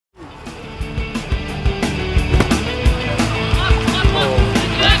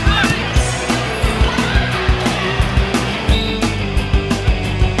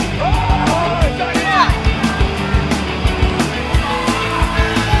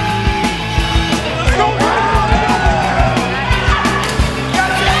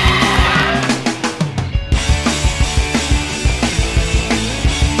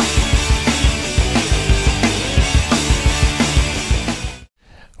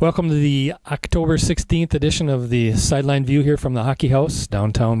Welcome to the October 16th edition of the Sideline View here from the Hockey House,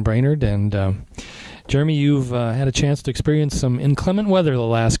 downtown Brainerd. And Jeremy, you've had a chance to experience some inclement weather the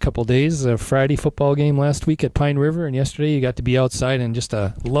last couple days. A Friday football game last week at Pine River, and yesterday you got to be outside, and just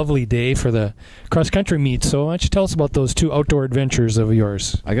a lovely day for the cross-country meet. So why don't you tell us about those two outdoor adventures of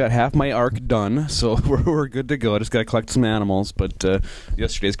yours? I got half my arc done, so we're good to go. I just got to collect some animals. But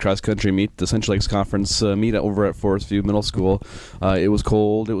yesterday's cross-country meet, the Central Lakes Conference meet over at Forest View Middle School, it was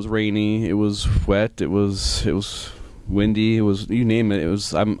cold, it was rainy, it was wet, it was windy, it was, you name it. It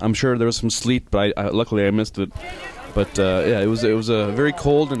was. I'm sure there was some sleet, but luckily I missed it. But yeah, it was a very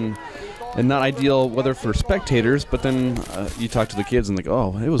cold and not ideal weather for spectators. But then you talk to the kids and like,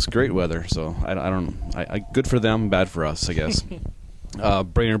 oh, it was great weather. So I don't. Good for them, bad for us, I guess.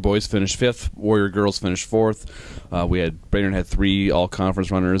 Brainerd boys finished 5th. Warrior girls finished 4th. Brainerd had 3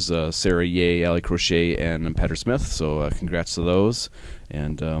 all-conference runners: Sarah Ye, Allie Crochet, and Petter Smith. So congrats to those.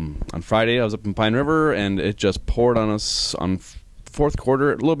 And on Friday, I was up in Pine River, and it just poured on us on fourth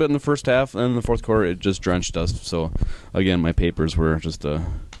quarter, a little bit in the first half, and in the fourth quarter, it just drenched us. So, again, my papers were just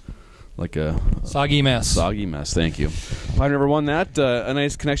like a soggy mess. Soggy mess, thank you. Pine River won that. A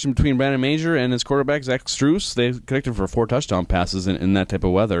nice connection between Brandon Major and his quarterback, Zach Struess. They connected for 4 touchdown passes in that type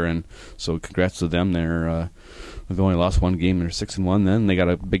of weather, and so congrats to them. They've only lost 1 game. They're 6-1 then. They got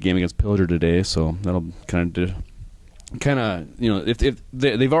a big game against Pillager today, so that'll kind of, if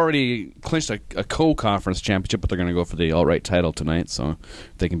they've already clinched a co-conference championship, but they're going to go for the all-right title tonight. So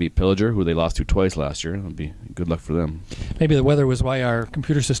if they can beat Pillager, who they lost to twice last year, it'll be good luck for them. Maybe the weather was why our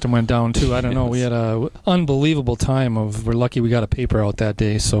computer system went down too. I don't know. We had a unbelievable time we're lucky we got a paper out that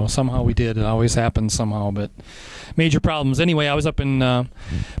day. So somehow we did. It always happens somehow, but major problems. Anyway, I was up in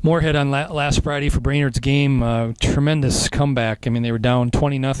Moorhead on last Friday for Brainerd's game. Tremendous comeback. I mean, they were down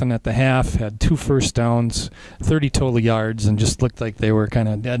 20-0 at the half, had 2 first downs, 30 total yards, and just looked like they were kind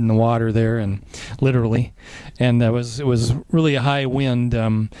of dead in the water there, and literally. And it was really a high wind,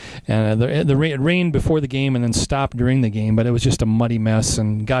 and it rained before the game and then stopped during the game, but it was just a muddy mess,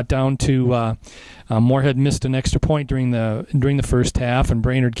 and got down to Moorhead missed an extra point during the first half, and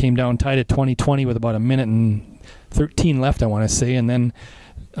Brainerd came down tied at 20-20 with about a minute and 13 left, I want to say, and then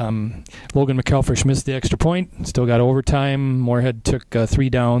Logan McElfresh missed the extra point, still got overtime. Moorhead took 3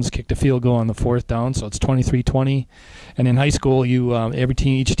 downs, kicked a field goal on the 4th down, so it's 23-20. And in high school,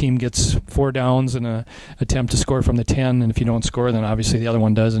 each team gets 4 downs and an attempt to score from the 10, and if you don't score, then obviously the other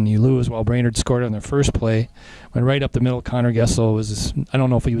one does, and you lose. Well, Brainerd scored on their first play, went right up the middle. Connor Gessel I don't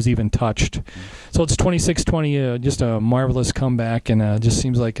know if he was even touched. So it's 26-20, just a marvelous comeback, and just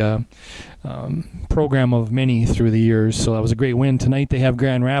seems like a program of many through the years. So that was a great win. Tonight they have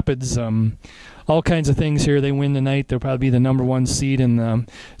Grand Rapids. All kinds of things here. They win tonight, they'll probably be the number 1 seed in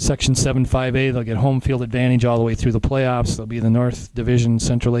Section 7-5A. They'll get home field advantage all the way through the playoffs. They'll be the North Division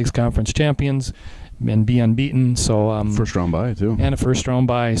Central Lakes Conference champions and be unbeaten. So first round bye too, and a first round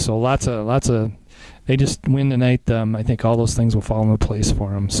bye. So lots of. They just win tonight. I think all those things will fall into place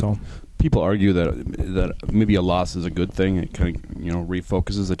for them. So. People argue that maybe a loss is a good thing. It kind of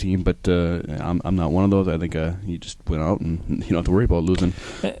refocuses the team, but I'm not one of those. I think you just went out and you don't have to worry about losing.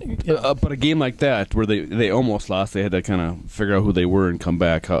 But a game like that where they almost lost, they had to kind of figure out who they were and come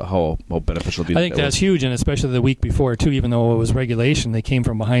back. How beneficial do you think I think that's huge, and especially the week before too. Even though it was regulation, they came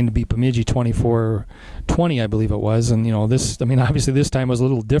from behind to beat Bemidji 24-20, I believe it was. And obviously this time was a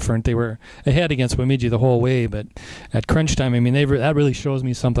little different. They were ahead against Bemidji the whole way, but at crunch time, that really shows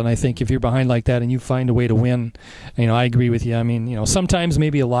me something. I think if you're behind like that and you find a way to win, I agree with you. Sometimes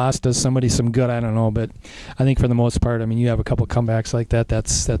maybe a loss does somebody some good, I don't know, but I think for the most part, you have a couple comebacks like that,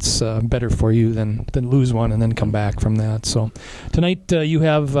 that's better for you than lose one and then come back from that. So tonight you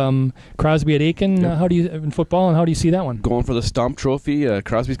have Crosby at Aiken. Yep. How do you in football, and how do you see that one? Going for the Stomp Trophy.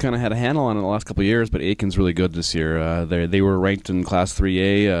 Crosby's kind of had a handle on it the last couple of years, but Aiken's really good this year. They were ranked in Class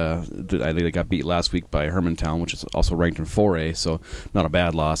 3A. I think they got beat last week by Hermantown, which is also ranked in 4A, so not a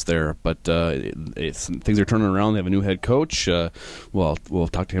bad loss there. But things are turning around. They have a new head coach. We'll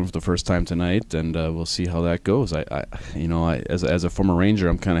talk to him for the first time tonight, and we'll see how that goes. As a former Ranger,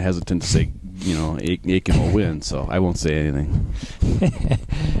 I'm kind of hesitant to say Aiken will win, so I won't say anything.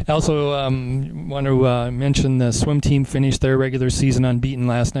 I also want to mention the swim team finished their regular season unbeaten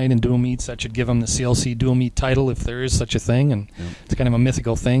last night in dual meets. That should give them the CLC dual meet title if there is such a thing, and it's kind of a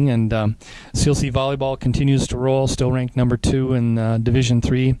mythical thing. And CLC volleyball continues to roll, still ranked number 2 in Division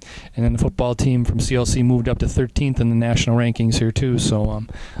 3. And then the football team from CLC moved up to 13th in the national rankings here, too. So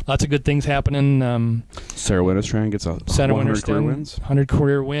lots of good things happening. Sarah Winterstrand gets 100 career wins. 100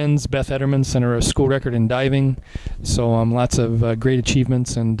 career wins. Beth Ederman set her school record in diving. So lots of great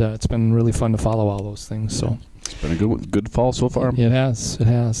achievements, and it's been really fun to follow all those things. So it's been a good fall so far. It has.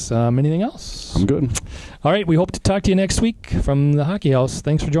 Anything else? I'm good. All right, we hope to talk to you next week from the Hockey House.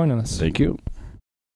 Thanks for joining us. Thank you.